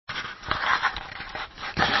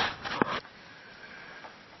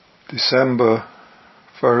December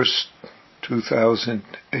 1st,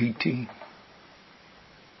 2018.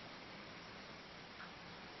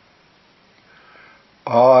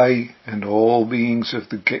 I and all beings of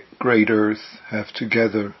the great earth have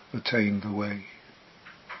together attained the way.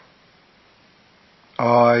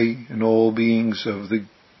 I and all beings of the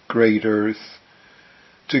great earth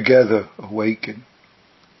together awaken.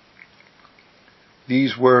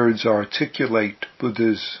 These words articulate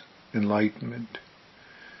Buddha's enlightenment.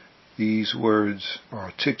 These words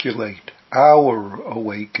articulate our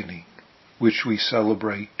awakening, which we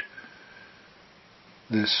celebrate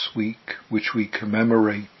this week, which we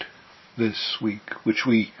commemorate this week, which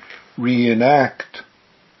we reenact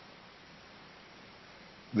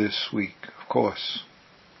this week. Of course,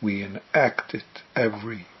 we enact it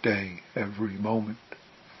every day, every moment.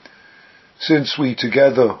 Since we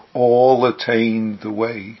together all attain the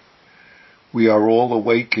way, we are all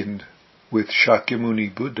awakened with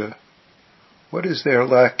Shakyamuni Buddha. What is there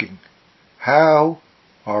lacking? How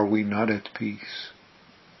are we not at peace?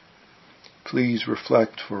 Please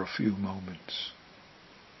reflect for a few moments.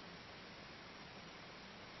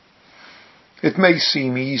 It may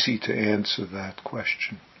seem easy to answer that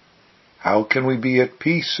question. How can we be at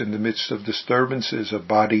peace in the midst of disturbances of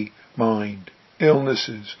body, mind,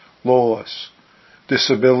 illnesses, loss,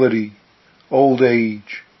 disability, old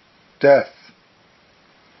age, death?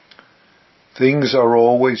 Things are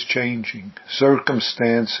always changing.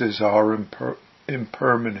 Circumstances are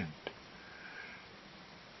impermanent.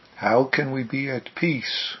 How can we be at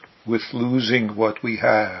peace with losing what we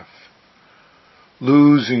have,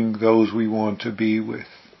 losing those we want to be with,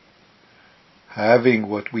 having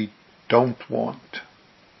what we don't want,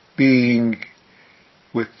 being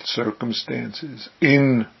with circumstances,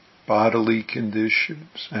 in bodily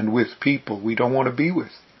conditions, and with people we don't want to be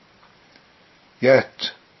with?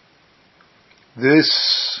 Yet,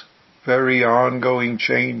 this very ongoing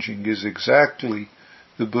changing is exactly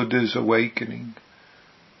the Buddha's awakening,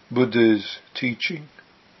 Buddha's teaching.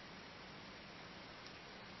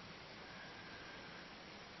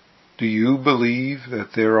 Do you believe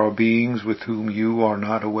that there are beings with whom you are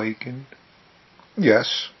not awakened?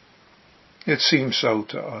 Yes, it seems so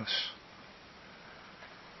to us.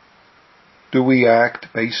 Do we act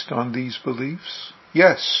based on these beliefs?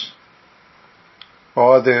 Yes.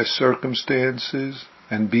 Are there circumstances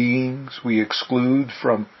and beings we exclude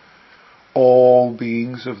from all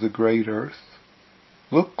beings of the great earth?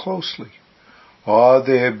 Look closely. Are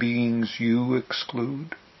there beings you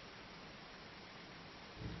exclude?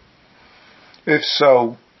 If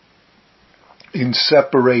so, in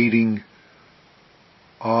separating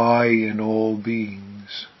I and all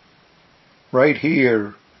beings, right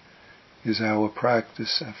here is our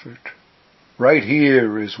practice effort. Right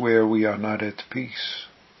here is where we are not at peace.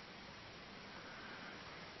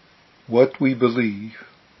 What we believe,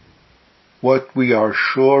 what we are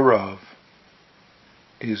sure of,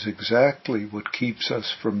 is exactly what keeps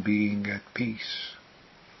us from being at peace.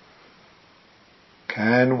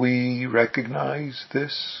 Can we recognize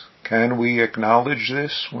this? Can we acknowledge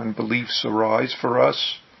this when beliefs arise for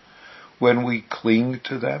us, when we cling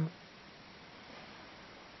to them?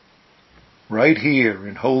 Right here,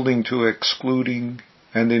 in holding to excluding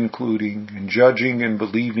and including, and judging and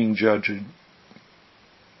believing judging,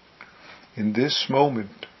 in this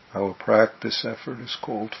moment, our practice effort is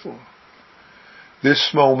called for.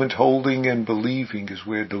 This moment, holding and believing, is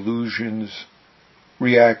where delusions,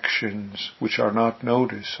 reactions, which are not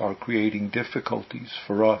noticed, are creating difficulties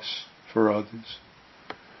for us, for others.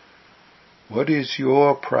 What is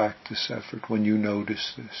your practice effort when you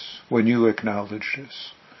notice this, when you acknowledge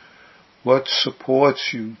this? What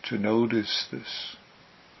supports you to notice this?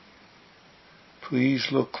 Please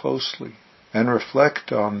look closely and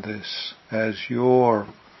reflect on this as your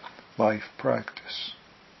life practice.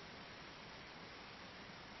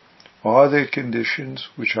 Are there conditions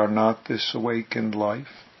which are not this awakened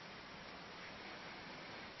life?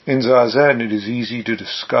 In Zazen, it is easy to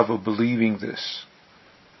discover believing this.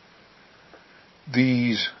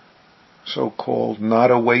 These so-called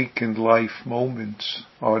not awakened life moments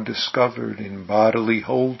are discovered in bodily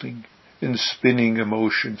holding, in spinning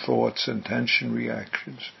emotion, thoughts, and tension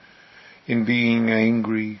reactions, in being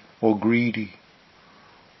angry or greedy,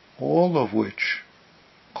 all of which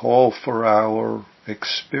call for our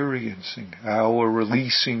experiencing, our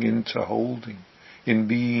releasing into holding, in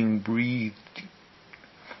being breathed,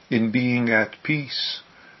 in being at peace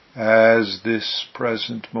as this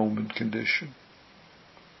present moment condition.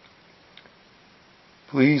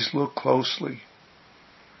 Please look closely.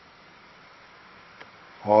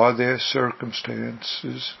 Are there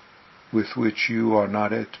circumstances with which you are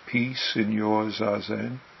not at peace in your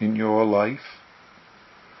zazen, in your life?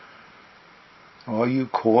 Are you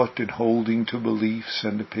caught in holding to beliefs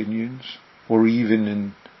and opinions, or even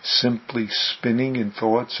in simply spinning in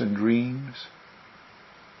thoughts and dreams?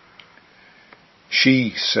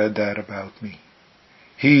 She said that about me.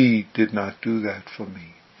 He did not do that for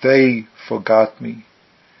me. They forgot me.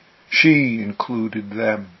 She included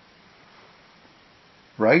them.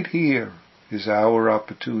 Right here is our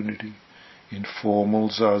opportunity in formal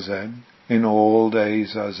zazen, in all-day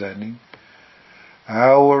zazening,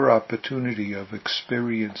 our opportunity of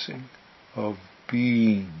experiencing, of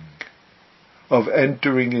being, of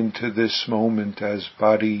entering into this moment as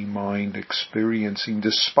body-mind experiencing,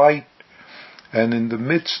 despite and in the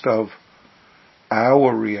midst of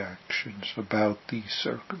our reactions about these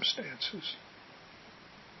circumstances.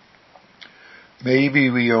 Maybe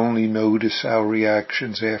we only notice our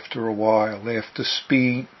reactions after a while, after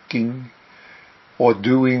speaking or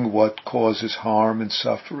doing what causes harm and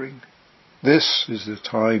suffering. This is the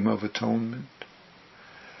time of atonement.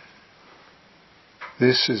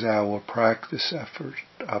 This is our practice effort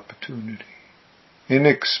opportunity. In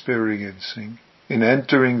experiencing, in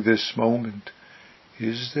entering this moment,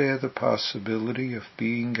 is there the possibility of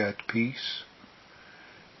being at peace?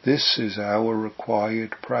 This is our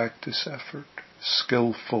required practice effort,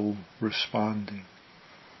 skillful responding.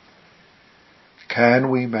 Can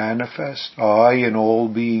we manifest I and all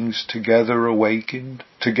beings together awakened,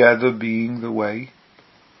 together being the way?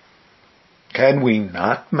 Can we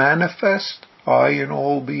not manifest I and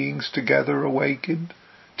all beings together awakened,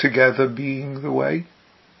 together being the way?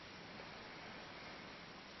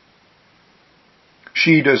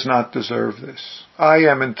 She does not deserve this. I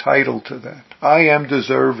am entitled to that. I am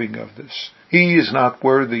deserving of this. He is not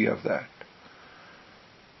worthy of that.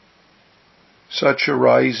 Such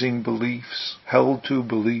arising beliefs, held to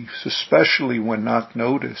beliefs, especially when not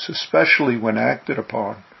noticed, especially when acted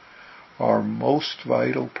upon, are most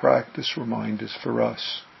vital practice reminders for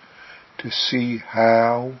us to see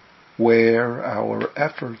how, where our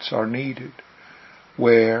efforts are needed,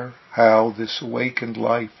 where, how this awakened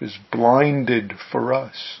life is blinded for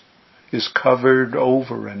us, is covered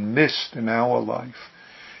over and missed in our life,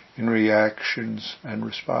 in reactions and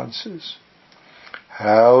responses.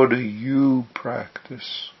 How do you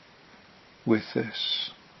practice with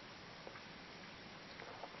this?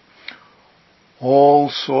 All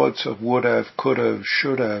sorts of would have, could have,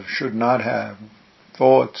 should not have,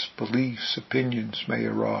 thoughts, beliefs, opinions may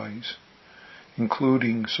arise,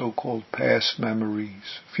 including so-called past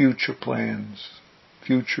memories, future plans,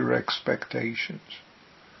 future expectations.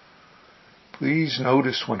 Please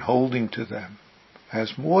notice when holding to them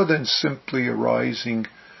as more than simply arising,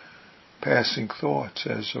 passing thoughts,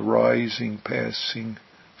 as arising, passing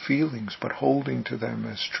feelings, but holding to them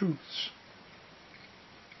as truths.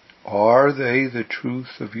 Are they the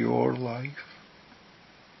truth of your life?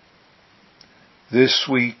 This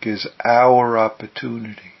week is our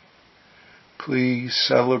opportunity. Please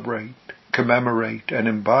celebrate, commemorate, and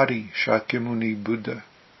embody Shakyamuni Buddha.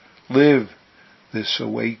 Live this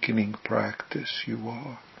awakening practice you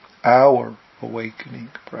are. Our awakening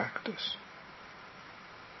practice.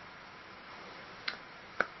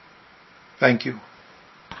 Thank you.